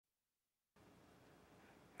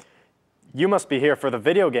You must be here for the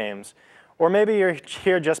video games. Or maybe you're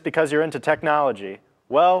here just because you're into technology.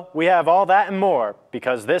 Well, we have all that and more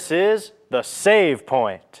because this is the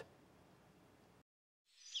Savepoint.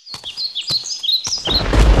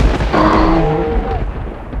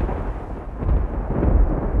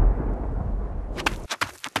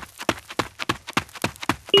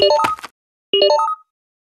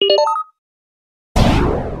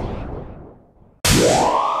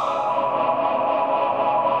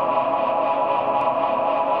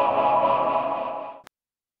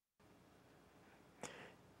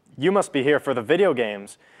 You must be here for the video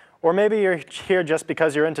games. Or maybe you're here just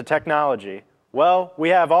because you're into technology. Well, we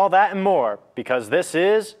have all that and more because this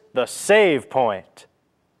is the Savepoint.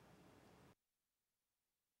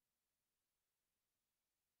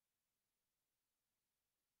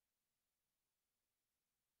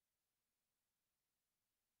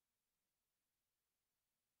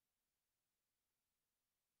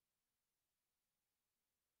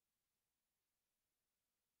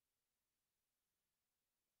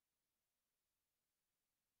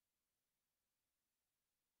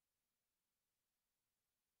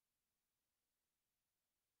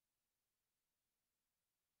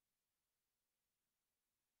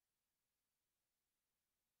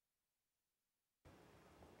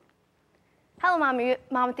 Hello,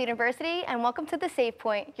 Monmouth University, and welcome to the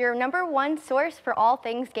Savepoint, your #1 source for all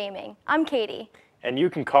things gaming. I'm Katie. And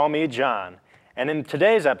you can call me John. And in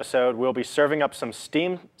today's episode, we'll be serving up some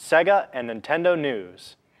Steam, Sega, and Nintendo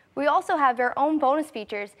news. We also have our own bonus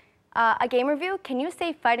features, a game review, Can You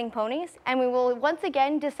Save Fighting Ponies? And we will once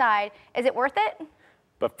again decide, is it worth it?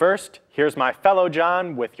 But first, here's my fellow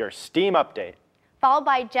John with your Steam update. Followed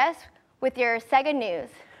by Jess with your Sega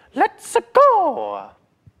news. Let's go!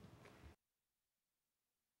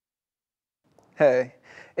 Hey,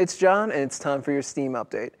 it's John and it's time for your Steam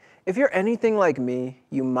update. If you're anything like me,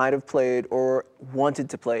 you might have played or wanted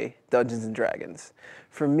to play Dungeons & Dragons.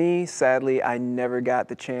 For me, sadly, I never got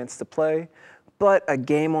the chance to play, but a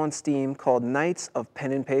game on Steam called Knights of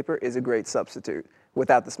Pen and Paper is a great substitute,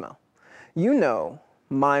 without the smell. You know,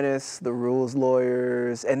 minus the rules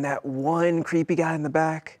lawyers and that one creepy guy in the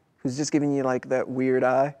back who's just giving you like that weird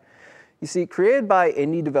eye. You see, created by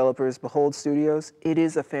indie developers Behold Studios, it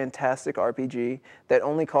is a fantastic RPG that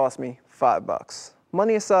only cost me $5.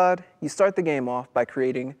 Money aside, you start the game off by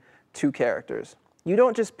creating 2 characters. You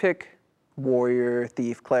don't just pick warrior,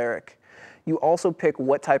 thief, cleric. You also pick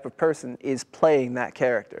what type of person is playing that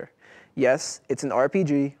character. Yes, it's an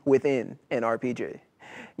RPG within an RPG.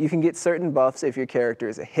 You can get certain buffs if your character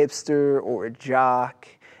is a hipster or a jock.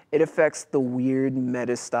 It affects the weird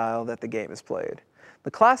meta style that the game is played. The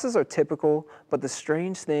classes are typical, but the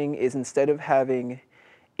strange thing is instead of having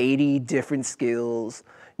 80 different skills,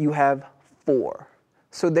 you have 4.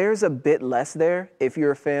 So there's a bit less there. If you're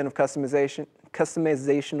a fan of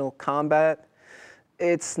customizational combat,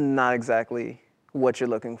 it's not exactly what you're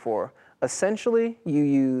looking for. Essentially, you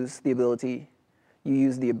use the ability,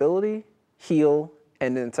 heal,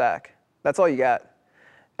 and an attack. That's all you got.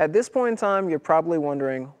 At this point in time, you're probably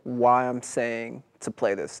wondering why I'm saying to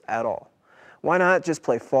play this at all. Why not just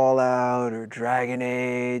play Fallout or Dragon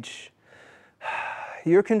Age?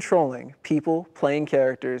 You're controlling people playing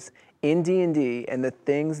characters in D&D, and the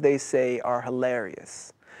things they say are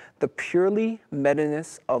hilarious. The purely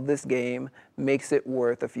meta-ness of this game makes it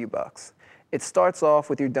worth a few bucks. It starts off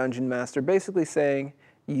with your dungeon master basically saying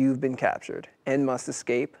you've been captured and must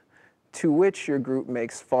escape, to which your group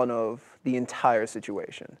makes fun of the entire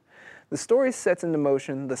situation. The story sets into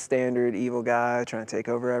motion the standard evil guy trying to take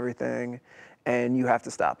over everything, and you have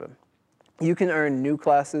to stop him. You can earn new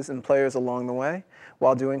classes and players along the way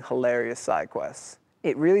while doing hilarious side quests.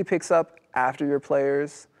 It really picks up after your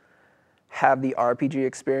players have the RPG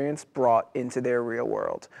experience brought into their real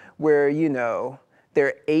world, where, you know,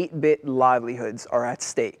 their 8-bit livelihoods are at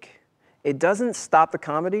stake. It doesn't stop the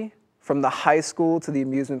comedy. From the high school to the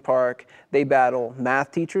amusement park, they battle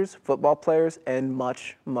math teachers, football players, and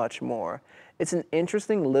much, much more. It's an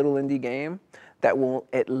interesting little indie game that will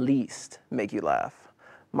at least make you laugh.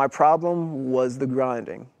 My problem was the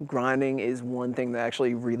grinding. Grinding is one thing that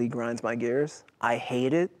actually really grinds my gears. I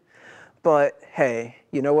hate it, but hey,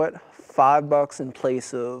 you know what? $5 in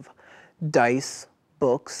place of dice,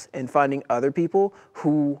 books, and finding other people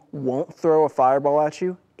who won't throw a fireball at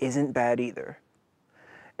you isn't bad either.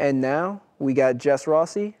 And now we got Jess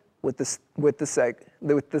Rossi with the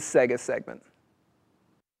Sega segment.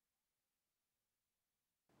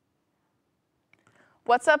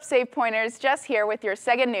 What's up, Save Pointers? Jess here with your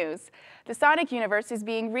Sega news. The Sonic universe is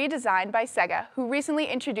being redesigned by Sega, who recently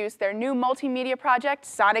introduced their new multimedia project,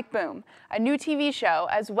 Sonic Boom, a new TV show,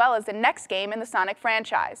 as well as the next game in the Sonic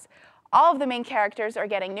franchise. All of the main characters are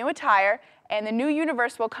getting new attire, and the new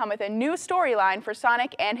universe will come with a new storyline for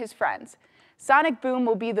Sonic and his friends. Sonic Boom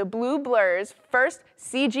will be the Blue Blur's first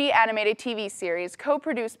CG animated TV series,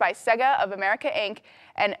 co-produced by Sega of America Inc.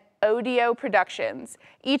 and Audio Productions.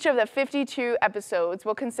 Each of the 52 episodes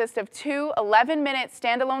will consist of two 11-minute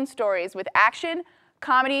standalone stories with action,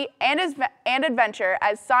 comedy, and adventure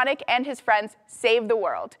as Sonic and his friends save the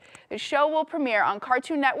world. The show will premiere on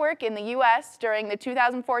Cartoon Network in the US during the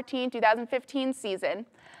 2014-2015 season.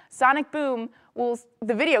 Sonic Boom,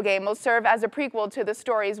 the video game, will serve as a prequel to the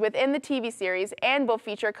stories within the TV series and will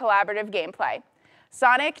feature collaborative gameplay.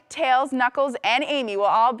 Sonic, Tails, Knuckles, and Amy will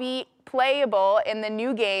all be playable in the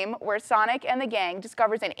new game where Sonic and the gang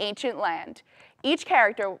discovers an ancient land. Each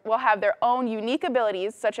character will have their own unique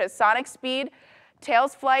abilities such as Sonic's speed,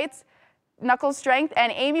 Tails' flights, Knuckles' strength,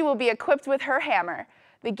 and Amy will be equipped with her hammer.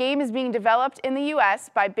 The game is being developed in the US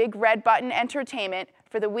by Big Red Button Entertainment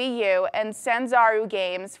for the Wii U and Sanzaru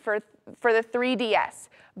Games for the 3DS,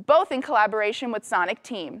 both in collaboration with Sonic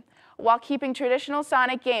Team. While keeping traditional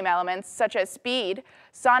Sonic game elements such as speed,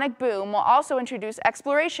 Sonic Boom will also introduce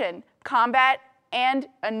exploration, combat, and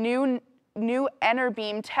a new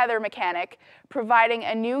Enerbeam tether mechanic, providing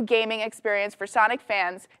a new gaming experience for Sonic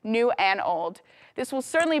fans, new and old. This will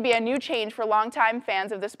certainly be a new change for longtime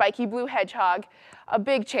fans of the spiky blue hedgehog. A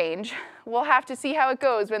big change. We'll have to see how it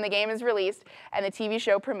goes when the game is released and the TV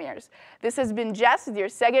show premieres. This has been Jess with your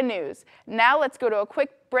Sega News. Now let's go to a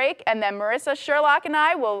quick break, and then Marissa, Sherlock, and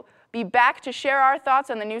I will be back to share our thoughts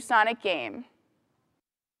on the new Sonic game.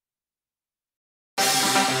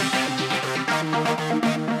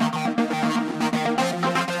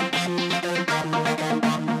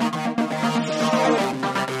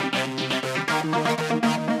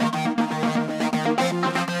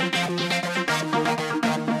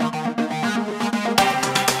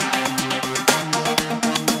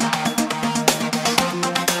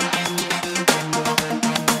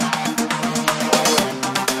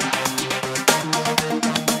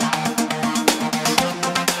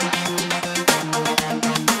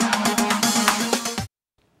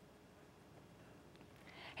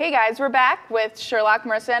 Hey guys, we're back with Sherlock,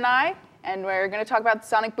 Marissa, and I, and we're going to talk about the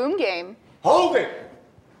Sonic Boom game. Hold it!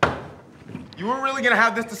 You were really going to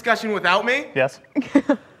have this discussion without me? Yes.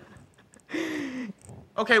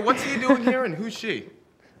 Okay, what's he doing here and who's she?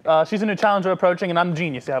 She's a new challenger approaching, and I'm the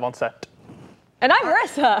genius you have on set. And I'm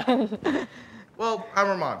Marissa. Well, I'm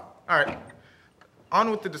Ramon. All right, on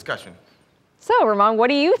with the discussion. So, Ramon, what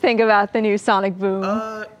do you think about the new Sonic Boom?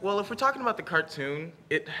 Well, if we're talking about the cartoon,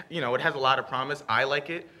 it has a lot of promise. I like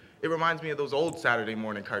it. It reminds me of those old Saturday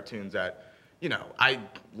morning cartoons that, I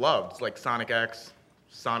loved, like Sonic X,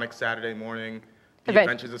 Sonic Saturday Morning, The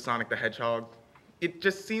Adventures of Sonic the Hedgehog. It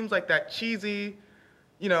just seems like that cheesy,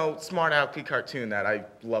 smart alecky cartoon that I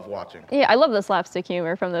love watching. Yeah, I love the slapstick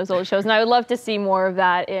humor from those old shows, and I would love to see more of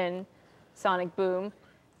that in Sonic Boom.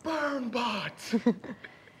 Burn bots!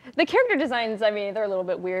 The character designs, I mean, they're a little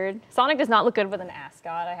bit weird. Sonic does not look good with an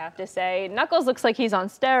ascot, I have to say. Knuckles looks like he's on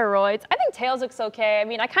steroids. I think Tails looks okay. I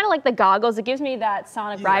mean, I kind of like the goggles. It gives me that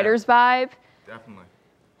Sonic Riders vibe. Definitely.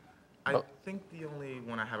 I think the only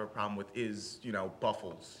one I have a problem with is,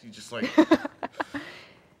 Buffles. You just like...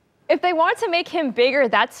 If they want to make him bigger,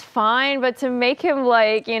 that's fine, but to make him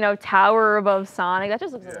like, tower above Sonic, that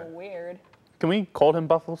just looks a little weird. Can we call him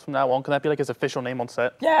Buffles from now on? Can that be like his official name on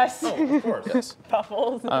set? Yes. Oh, of course. Yes.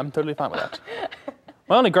 Buffles. I'm totally fine with that.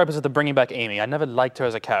 My only gripe is that they're bringing back Amy. I never liked her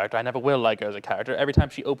as a character. I never will like her as a character. Every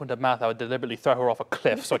time she opened her mouth, I would deliberately throw her off a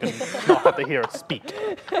cliff so I can not have to hear her speak.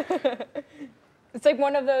 It's like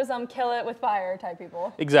one of those kill it with fire type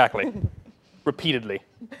people. Exactly. Repeatedly.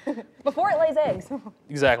 Before it lays eggs.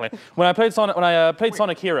 Exactly. When I played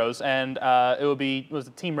Sonic Heroes, and was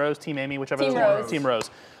it Team Rose, Team Amy, whichever Team it was. Rose. Team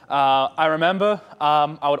Rose. I remember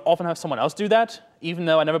I would often have someone else do that, even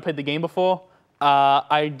though I never played the game before.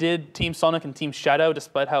 I did Team Sonic and Team Shadow,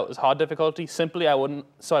 despite how it was hard difficulty. Simply, I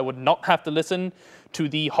would not have to listen to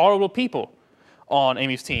the horrible people on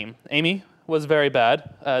Amy's team. Amy was very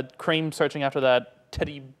bad. Cream searching after that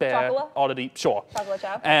teddy bear oddity, sure. Chocolate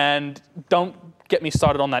chap. And don't get me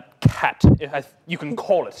started on that cat. You can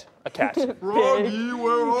call it a cat. Froggy,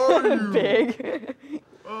 where are you? Big.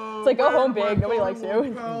 It's like, go home, Big. Nobody likes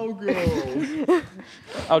you.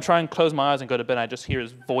 I'll try and close my eyes and go to bed, and I just hear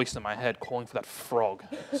his voice in my head calling for that frog.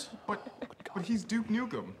 But he's Duke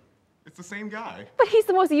Nukem. It's the same guy. But he's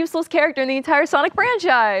the most useless character in the entire Sonic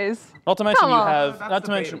franchise. Not to mention That's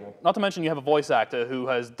not to mention you have a voice actor who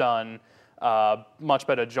has done much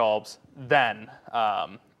better jobs than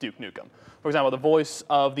Duke Nukem. For example, the voice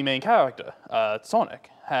of the main character, Sonic,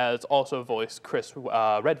 has also voiced Chris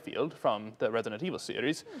Redfield from the Resident Evil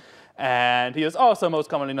series. And he is also most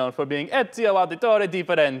commonly known for being Ezio Auditore di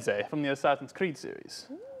Firenze from the Assassin's Creed series.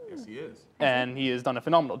 Yes, he is. And he has done a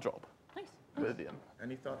phenomenal job with him.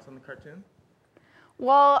 Any thoughts on the cartoon?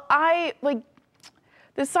 Well,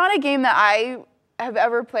 the Sonic game that I have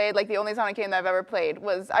ever played, like the only Sonic game that I've ever played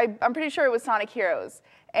was, I'm pretty sure it was Sonic Heroes.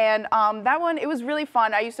 And that one, it was really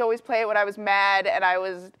fun. I used to always play it when I was mad and I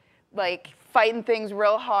was like fighting things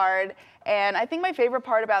real hard. And I think my favorite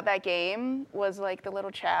part about that game was like the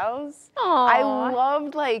little chows. I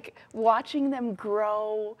loved like watching them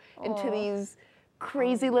grow into these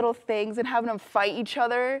crazy little things and having them fight each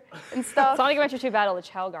other and stuff. Sonic Adventure 2 Battle, the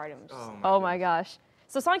Chow Gardens. Oh My gosh.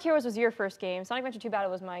 So Sonic Heroes was your first game. Sonic Adventure 2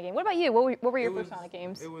 Battle was my game. What about you? What were your first Sonic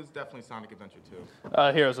games? It was definitely Sonic Adventure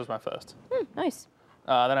 2. Heroes was my first. Nice.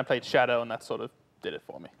 Then I played Shadow, and that sort of did it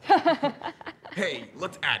for me. Hey,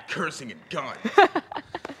 let's add cursing and guns.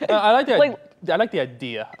 I like the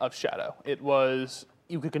idea of Shadow. It was,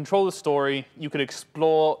 you could control the story, you could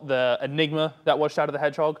explore the enigma that was Shadow the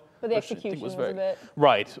Hedgehog. But the which I think execution was a very, bit...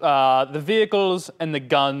 Right. The vehicles and the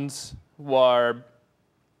guns were,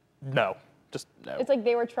 no. Just no. It's like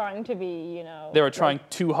they were trying to be, you know... They were trying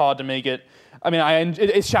too hard to make it. I mean,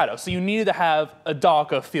 it's Shadow, so you needed to have a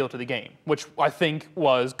darker feel to the game, which I think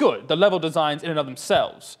was good. The level designs in and of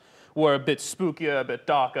themselves were a bit spookier, a bit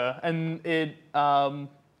darker, and it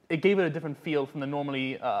gave it a different feel from the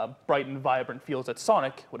normally bright and vibrant feels that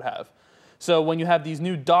Sonic would have. So when you have these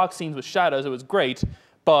new dark scenes with shadows, it was great,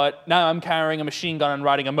 but now I'm carrying a machine gun and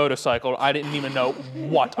riding a motorcycle. I didn't even know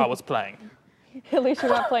what I was playing. At least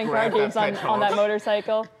you're not playing card games on that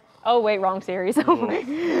motorcycle. Oh, wait, wrong series. Weren't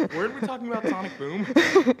we talking about Sonic Boom?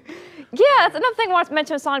 Yeah, that's another thing I want to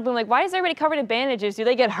mention with Sonic Boom. Like, why is everybody covered in bandages? Do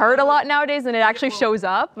they get hurt a lot nowadays and it actually shows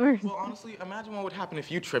up? Well, honestly, imagine what would happen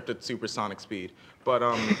if you tripped at supersonic speed. But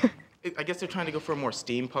I guess they're trying to go for a more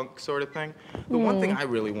steampunk sort of thing. The one thing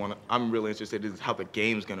I'm really interested in is how the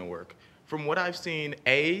game's gonna work. From what I've seen,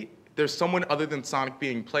 there's someone other than Sonic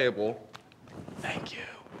being playable. Thank you.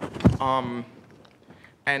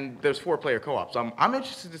 And there's 4-player co-ops. I'm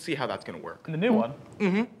interested to see how that's gonna work. And the new one.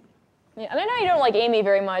 Yeah, and I know you don't like Amy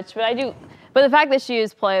very much, but I do. But the fact that she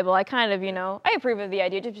is playable, I kind of, I approve of the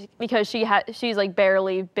idea just because she's like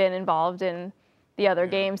barely been involved in the other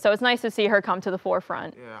games. So it's nice to see her come to the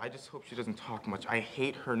forefront. Yeah, I just hope she doesn't talk much. I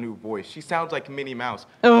hate her new voice. She sounds like Minnie Mouse.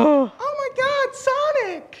 Oh. Oh my God,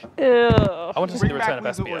 Sonic! Ew. I want to see the Bring return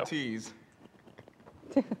back of Lisa Espio. Ortiz.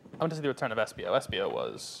 I want to see the return of Espio. Espio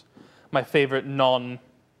was my favorite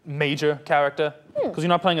non-major character. Because you're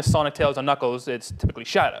not playing as Sonic, Tails, or Knuckles, it's typically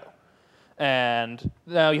Shadow. And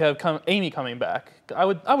now you have Amy coming back. I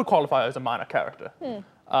would qualify her as a minor character.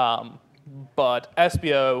 But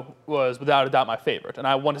Espio was without a doubt my favorite, and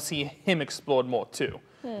I want to see him explored more too.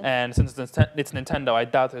 And since it's Nintendo, I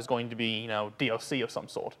doubt there's going to be DLC of some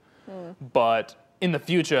sort. But in the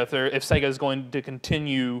future, if Sega is going to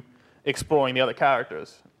continue exploring the other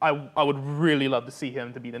characters, I would really love to see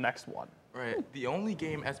him to be the next one. Right. The only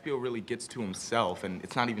game Espio really gets to himself, and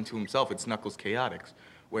it's not even to himself, it's Knuckles Chaotix,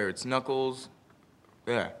 where it's Knuckles,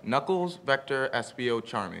 Vector, Espio,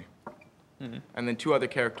 Charmy. And then 2 other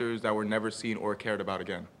characters that were never seen or cared about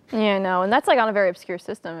again. Yeah, no, and that's like on a very obscure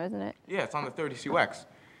system, isn't it? Yeah, it's on the 32X.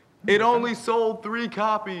 It only sold 3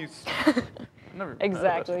 copies.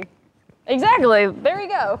 Exactly. Exactly. There we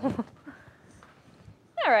go.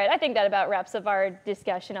 All right, I think that about wraps up our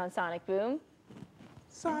discussion on Sonic Boom.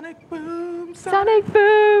 Sonic Boom, Sonic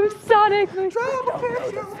Boom, Sonic Boom, Sonic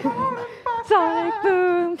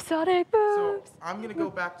Boom, Sonic Boom. So I'm gonna go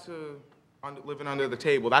back to living under the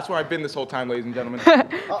table. That's where I've been this whole time, ladies and gentlemen.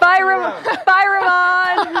 Bye, Ramon. Bye,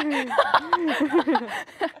 Ramon.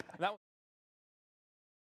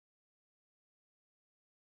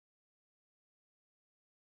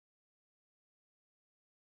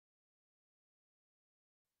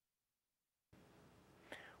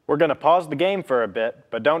 We're going to pause the game for a bit,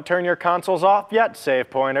 but don't turn your consoles off yet, save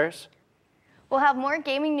pointers. We'll have more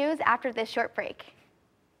gaming news after this short break.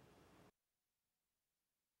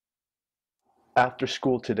 After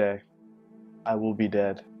school today, I will be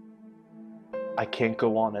dead. I can't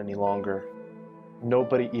go on any longer.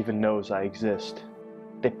 Nobody even knows I exist.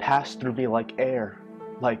 They pass through me like air,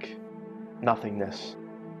 like nothingness.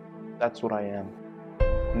 That's what I am.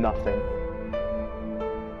 Nothing.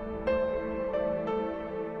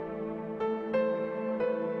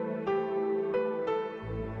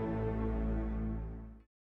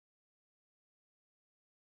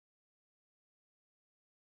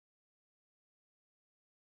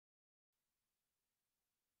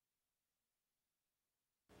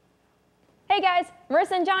 Hey guys,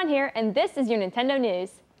 Marissa and John here, and this is your Nintendo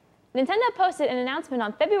News. Nintendo posted an announcement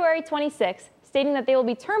on February 26th stating that they will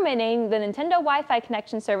be terminating the Nintendo Wi-Fi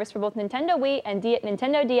connection service for both Nintendo Wii and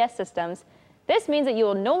Nintendo DS systems. This means that you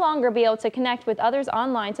will no longer be able to connect with others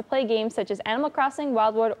online to play games such as Animal Crossing,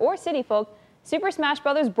 Wild World, or City Folk, Super Smash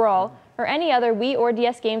Bros. Brawl, or any other Wii or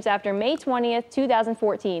DS games after May 20th,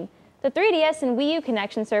 2014. The 3DS and Wii U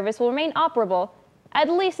connection service will remain operable, at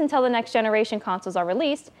least until the next generation consoles are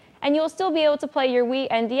released, and you will still be able to play your Wii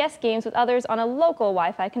and DS games with others on a local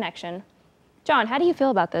Wi-Fi connection. John, how do you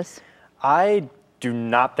feel about this? I do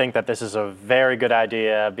not think that this is a very good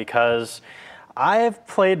idea because I've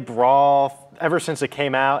played Brawl ever since it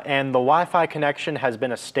came out, and the Wi-Fi connection has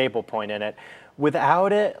been a staple point in it.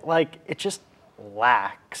 Without it, it just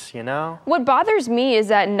lacks, you know? What bothers me is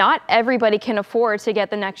that not everybody can afford to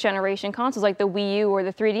get the next generation consoles like the Wii U or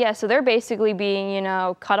the 3DS, so they're basically being,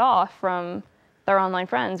 cut off from their online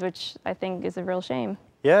friends, which I think is a real shame.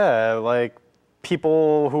 Yeah, like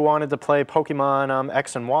people who wanted to play Pokemon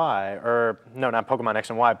X and Y, or no, not Pokemon X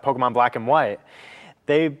and Y, Pokemon Black and White,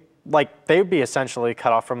 they'd be essentially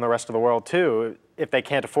cut off from the rest of the world too if they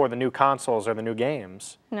can't afford the new consoles or the new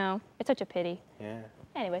games. No, it's such a pity. Yeah.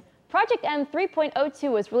 Anyway, Project M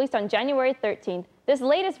 3.02 was released on January 13th. This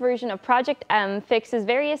latest version of Project M fixes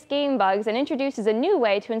various game bugs and introduces a new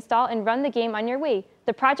way to install and run the game on your Wii,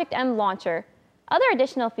 the Project M Launcher. Other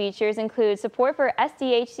additional features include support for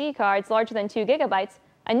SDHC cards larger than 2 gigabytes,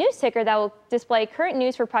 a news ticker that will display current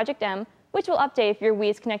news for Project M, which will update if your Wii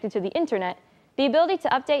is connected to the internet, the ability to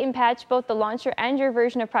update and patch both the launcher and your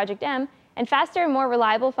version of Project M, and faster and more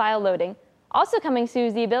reliable file loading. Also coming soon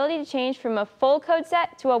is the ability to change from a full code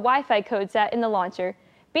set to a Wi-Fi code set in the launcher.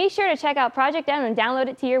 Be sure to check out Project M and download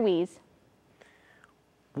it to your Wiis.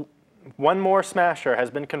 One more Smasher has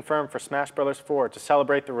been confirmed for Smash Bros. 4 to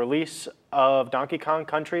celebrate the release of Donkey Kong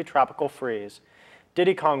Country Tropical Freeze.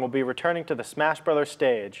 Diddy Kong will be returning to the Smash Bros.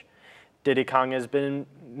 Stage. Diddy Kong has been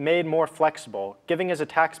made more flexible, giving his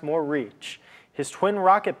attacks more reach. His twin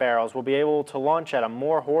rocket barrels will be able to launch at a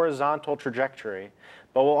more horizontal trajectory,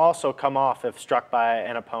 but will also come off if struck by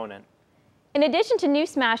an opponent. In addition to new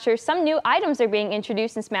Smashers, some new items are being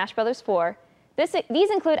introduced in Smash Bros. 4. These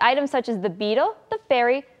include items such as the Beetle, the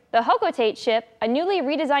Fairy, the Hocotate ship, a newly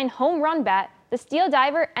redesigned Home Run Bat, the Steel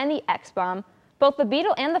Diver, and the X-Bomb. Both the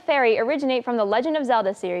Beetle and the Fairy originate from the Legend of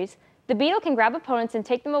Zelda series. The Beetle can grab opponents and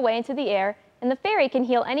take them away into the air, and the Fairy can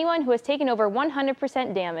heal anyone who has taken over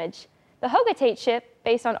 100% damage. The Hocotate ship,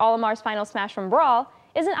 based on Olimar's final smash from Brawl,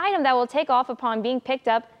 is an item that will take off upon being picked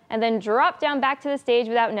up and then drop down back to the stage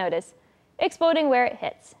without notice, exploding where it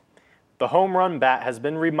hits. The Home Run Bat has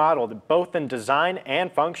been remodeled both in design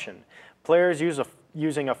and function. Players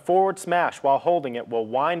using a forward smash while holding it will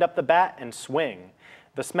wind up the bat and swing.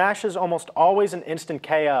 The smash is almost always an instant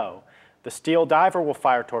KO. The Steel Diver will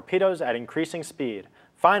fire torpedoes at increasing speed.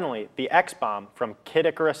 Finally, the X-Bomb from Kid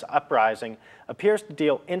Icarus Uprising appears to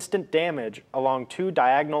deal instant damage along 2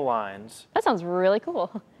 diagonal lines. That sounds really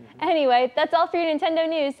cool. Anyway, that's all for your Nintendo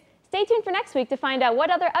news. Stay tuned for next week to find out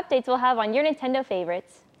what other updates we'll have on your Nintendo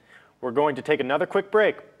favorites. We're going to take another quick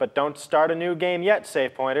break, but don't start a new game yet,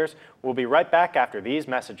 Save Pointers. We'll be right back after these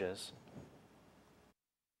messages.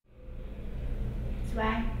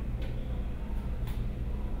 Swag.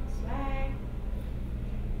 Swag.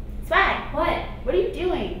 Swag, what? What are you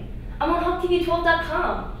doing? I'm on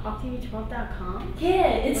HawkTV12.com. HawkTV12.com? Yeah,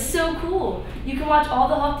 it's so cool. You can watch all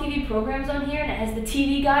the Hawk TV programs on here, and it has the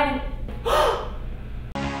TV guide and...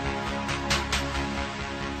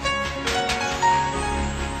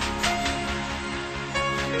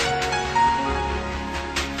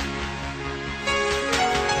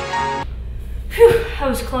 Phew, that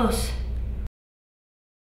was close.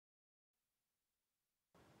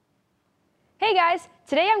 Hey guys,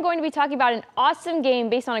 today I'm going to be talking about an awesome game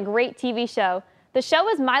based on a great TV show. The show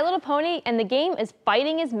is My Little Pony and the game is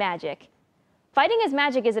Fighting is Magic. Fighting is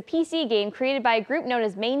Magic is a PC game created by a group known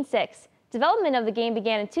as Main 6. Development of the game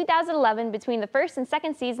began in 2011 between the first and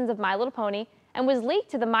second seasons of My Little Pony and was leaked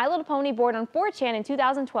to the My Little Pony board on 4chan in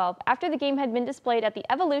 2012 after the game had been displayed at the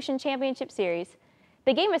Evolution Championship Series.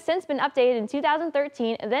 The game has since been updated in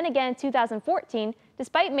 2013 and then again in 2014,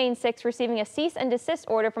 despite Main 6 receiving a cease and desist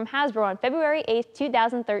order from Hasbro on February 8,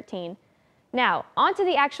 2013. Now, on to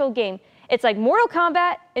the actual game. It's like Mortal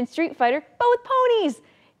Kombat and Street Fighter, but with ponies!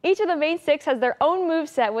 Each of the Main 6 has their own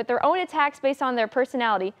moveset with their own attacks based on their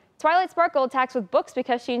personality. Twilight Sparkle attacks with books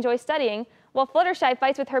because she enjoys studying, while Fluttershy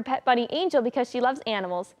fights with her pet bunny Angel because she loves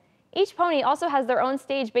animals. Each pony also has their own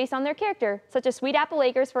stage based on their character, such as Sweet Apple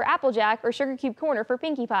Acres for Applejack or Sugar Cube Corner for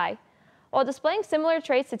Pinkie Pie. While displaying similar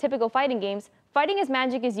traits to typical fighting games, Fighting as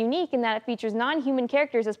Magic is unique in that it features non-human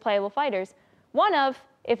characters as playable fighters, one of,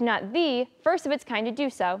 if not the, first of its kind to do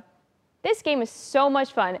so. This game is so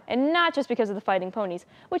much fun, and not just because of the fighting ponies,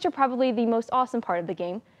 which are probably the most awesome part of the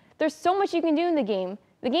game. There's so much you can do in the game.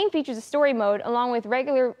 The game features a story mode along with the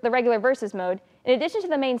regular versus mode, in addition to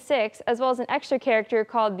the main 6, as well as an extra character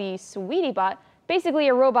called the Sweetie Bot, basically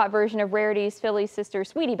a robot version of Rarity's Philly's sister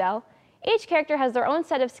Sweetie Belle. Each character has their own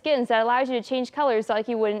set of skins that allows you to change colors like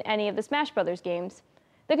you would in any of the Smash Brothers games.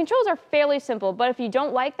 The controls are fairly simple, but if you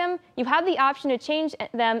don't like them, you have the option to change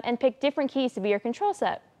them and pick different keys to be your control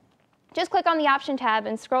set. Just click on the Option tab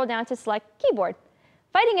and scroll down to select Keyboard.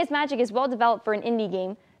 Fighting as Magic is well developed for an indie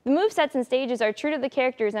game. The movesets and stages are true to the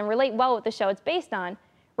characters and relate well with the show it's based on.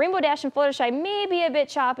 Rainbow Dash and Fluttershy may be a bit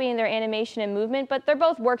choppy in their animation and movement, but they're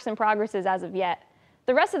both works in progresses as of yet.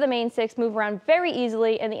 The rest of the main 6 move around very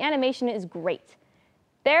easily, and the animation is great.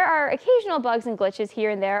 There are occasional bugs and glitches here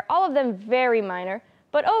and there, all of them very minor,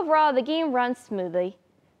 but overall the game runs smoothly.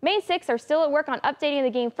 Main 6 are still at work on updating the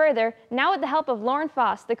game further, now with the help of Lauren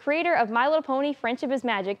Foss, the creator of My Little Pony Friendship is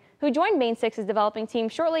Magic, who joined Main 6's developing team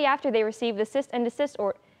shortly after they received the cease and desist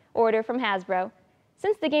order from Hasbro.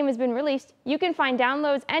 Since the game has been released, you can find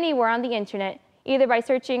downloads anywhere on the internet, either by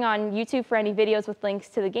searching on YouTube for any videos with links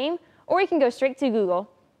to the game, or you can go straight to Google.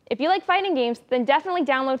 If you like fighting games, then definitely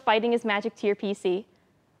download Fighting as Magic to your PC.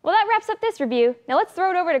 Well, that wraps up this review. Now let's throw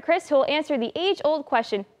it over to Chris, who will answer the age-old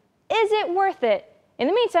question, is it worth it? In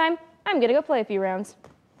the meantime, I'm gonna go play a few rounds.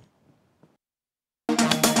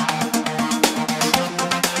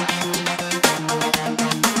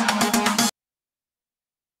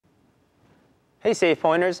 Hey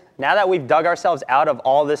Savepointers, now that we've dug ourselves out of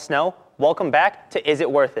all this snow, welcome back to Is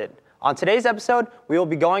It Worth It? On today's episode, we will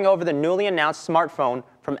be going over the newly announced smartphone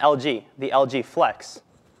from LG, the LG Flex.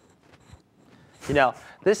 You know,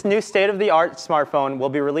 this new state-of-the-art smartphone will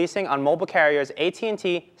be releasing on mobile carriers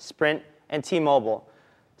AT&T, Sprint, and T-Mobile.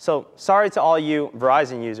 So sorry to all you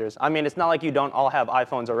Verizon users. I mean, it's not like you don't all have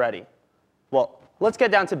iPhones already. Well, let's get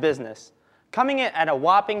down to business. Coming in at a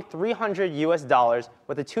whopping $300 US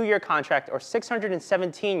with a 2-year contract, or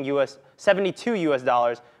 $672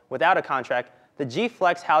 US without a contract, the G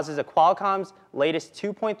Flex houses a Qualcomm's latest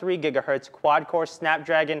 2.3 GHz quad-core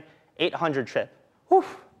Snapdragon 800 chip,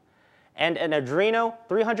 and an Adreno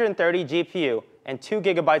 330 GPU and 2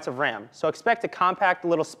 GB of RAM, so expect a compact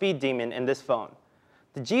little speed demon in this phone.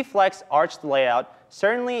 The G Flex arched layout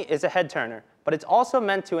certainly is a head-turner, but it's also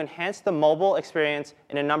meant to enhance the mobile experience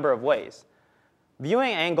in a number of ways.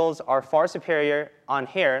 Viewing angles are far superior on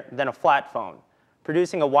here than a flat phone,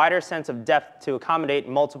 producing a wider sense of depth to accommodate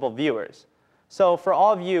multiple viewers. So for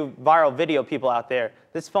all of you viral video people out there,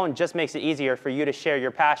 this phone just makes it easier for you to share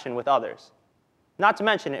your passion with others. Not to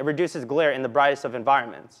mention, it reduces glare in the brightest of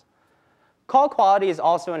environments. Call quality is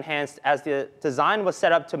also enhanced as the design was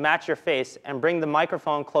set up to match your face and bring the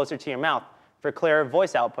microphone closer to your mouth for clearer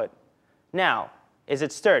voice output. Now, is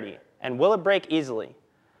it sturdy, and will it break easily?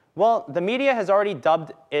 Well, the media has already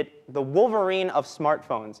dubbed it the Wolverine of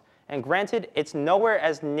smartphones, and granted, it's nowhere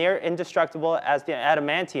as near indestructible as the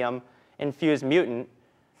adamantium-infused mutant.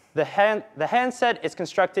 The handset is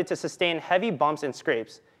constructed to sustain heavy bumps and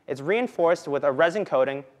scrapes. It's reinforced with a resin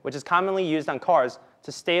coating, which is commonly used on cars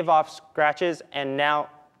to stave off scratches, and now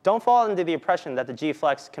don't fall into the impression that the G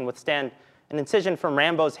Flex can withstand an incision from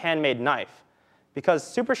Rambo's handmade knife, because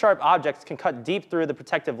super sharp objects can cut deep through the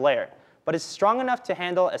protective layer, but it's strong enough to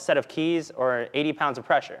handle a set of keys or 80 pounds of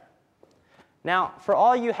pressure. Now, for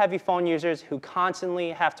all you heavy phone users who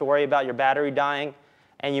constantly have to worry about your battery dying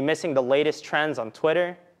and you missing the latest trends on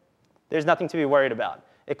Twitter, there's nothing to be worried about.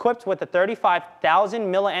 Equipped with a 35,000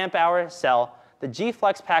 milliamp hour cell, the G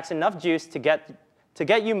Flex packs enough juice to get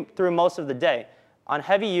you through most of the day on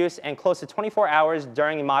heavy use and close to 24 hours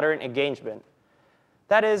during moderate engagement.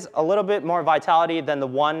 That is a little bit more vitality than the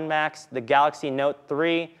One Max, the Galaxy Note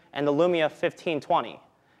 3, and the Lumia 1520.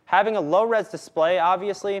 Having a low-res display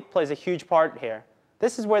obviously plays a huge part here.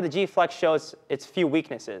 This is where the G Flex shows its few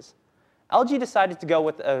weaknesses. LG decided to go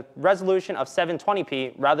with a resolution of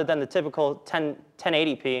 720p rather than the typical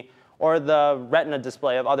 1080p or the Retina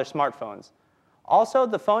display of other smartphones. Also,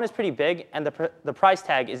 the phone is pretty big, and the price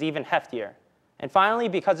tag is even heftier. And finally,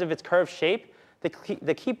 because of its curved shape,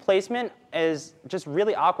 the key placement is just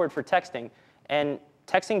really awkward for texting, and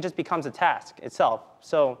texting just becomes a task itself.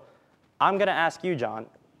 So I'm going to ask you, John,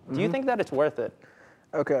 do you think that it's worth it?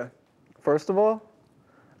 Okay. First of all,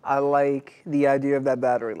 I like the idea of that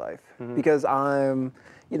battery life, because I'm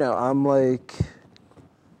like,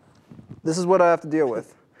 this is what I have to deal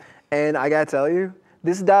with. And I got to tell you,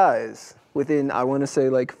 this dies within, I want to say,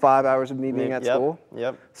 like 5 hours of me being at school.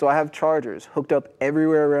 Yep. So I have chargers hooked up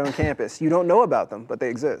everywhere around campus. You don't know about them, but they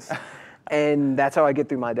exist. And that's how I get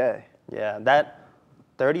through my day. Yeah, that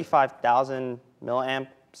 35,000 milliamp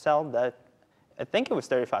cell, that I think it was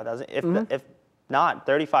 35,000. If not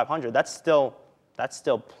 3,500, that's still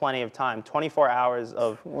plenty of time. 24 hours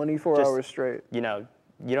of 24 hours straight. You know,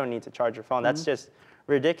 you don't need to charge your phone. That's just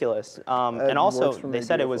ridiculous. And also, they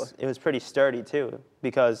said it was pretty sturdy too,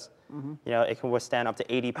 because you know it can withstand up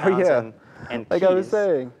to 80 pounds. And like I was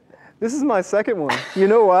saying, this is my second one. You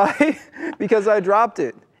know why? Because I dropped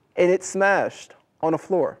it and it smashed on a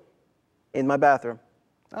floor in my bathroom.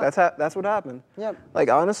 That's what happened. Yep. Like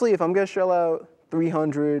honestly, if I'm gonna shell out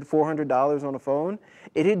 $300, $400 on a phone,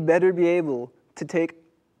 it had better be able to take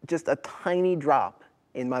just a tiny drop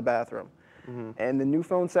in my bathroom. And the new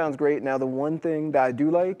phone sounds great. Now, the one thing that I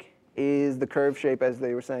do like is the curve shape, as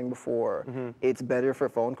they were saying before. It's better for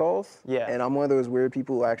phone calls. Yeah. And I'm one of those weird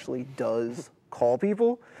people who actually does call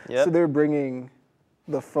people. Yep. So they're bringing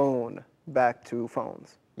the phone back to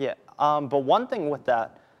phones. Yeah. But one thing with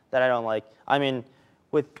that I don't like, I mean,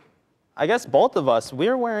 with, I guess both of us,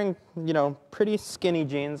 we're wearing, you know, pretty skinny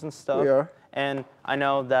jeans and stuff. We are. And I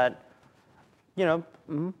know that, you know,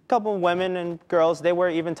 a couple of women and girls, they wear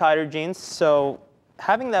even tighter jeans. So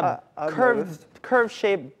having that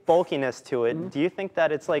curve-shaped bulkiness to it, do you think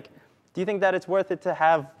that it's like, do you think that it's worth it to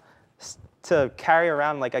have, to carry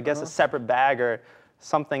around like, I guess, a separate bag or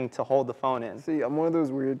something to hold the phone in? See, I'm one of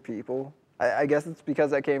those weird people. I guess it's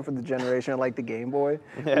because I came from the generation of like the Game Boy.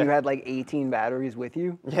 Yeah. You had like 18 batteries with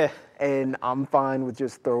you. Yeah. And I'm fine with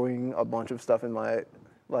just throwing a bunch of stuff in my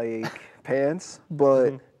like pants,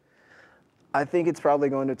 but I think it's probably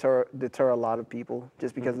going to deter a lot of people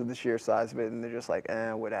just because of the sheer size of it, and they're just like,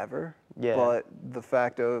 whatever. Yeah. But the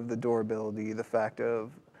fact of the durability, the fact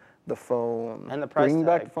of the phone, and the price bringing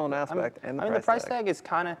tag. back the phone aspect, I mean, the price tag is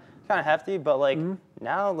kind of hefty, but like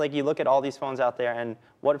now, like you look at all these phones out there, and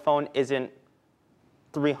what phone isn't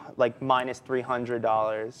minus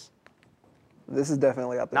 $300? This is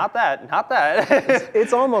definitely up there. Not that.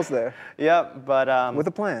 It's almost there. Yep, but with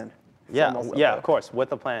a plan. Yeah, of course,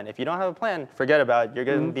 with a plan. If you don't have a plan, forget about it. You're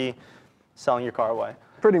going to be selling your car away.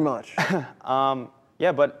 Pretty much.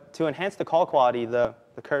 Yeah, but to enhance the call quality, the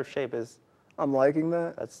curved shape is. I'm liking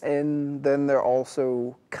that. And then they're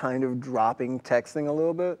also kind of dropping texting a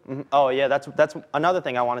little bit. Oh yeah, that's another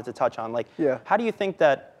thing I wanted to touch on. Like, how do you think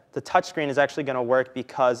that the touchscreen is actually going to work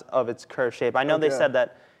because of its curved shape? I know they said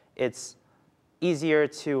that it's easier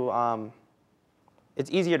to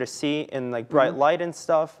see in like bright light and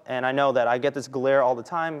stuff, and I know that I get this glare all the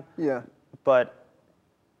time. Yeah. But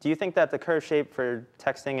do you think that the curved shape for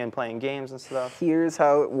texting and playing games and stuff? Here's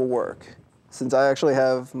how it will work. Since I actually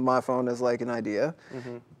have my phone as like an idea,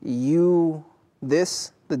 the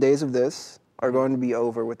days of this are going to be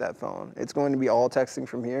over with that phone. It's going to be all texting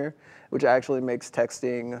from here, which actually makes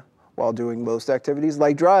texting while doing most activities,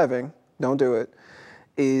 like driving, don't do it,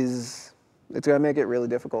 it's going to make it really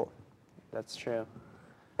difficult. That's true.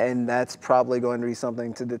 And that's probably going to be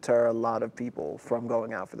something to deter a lot of people from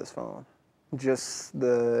going out for this phone. Just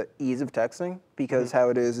the ease of texting, because how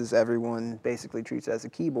it is everyone basically treats it as a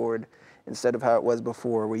keyboard instead of how it was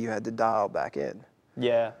before where you had to dial back in.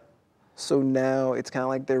 Yeah. So now it's kind of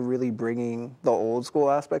like they're really bringing the old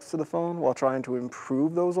school aspects to the phone while trying to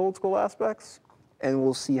improve those old school aspects, and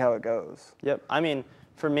we'll see how it goes. Yep. I mean,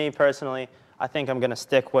 for me personally, I think I'm going to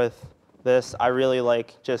stick with this. I really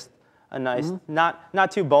like just a nice,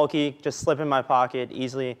 not too bulky, just slip in my pocket,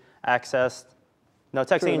 easily accessed. No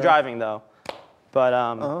texting and driving though.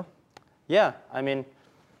 But yeah, I mean,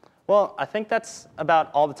 well, I think that's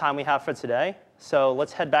about all the time we have for today. So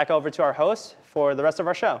let's head back over to our host for the rest of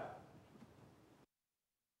our show.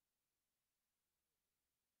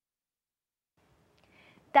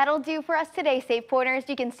 That'll do for us today, Savepointers.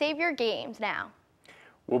 You can save your games now.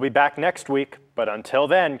 We'll be back next week, but until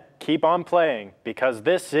then, keep on playing because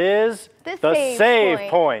this is the Save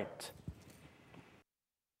Point.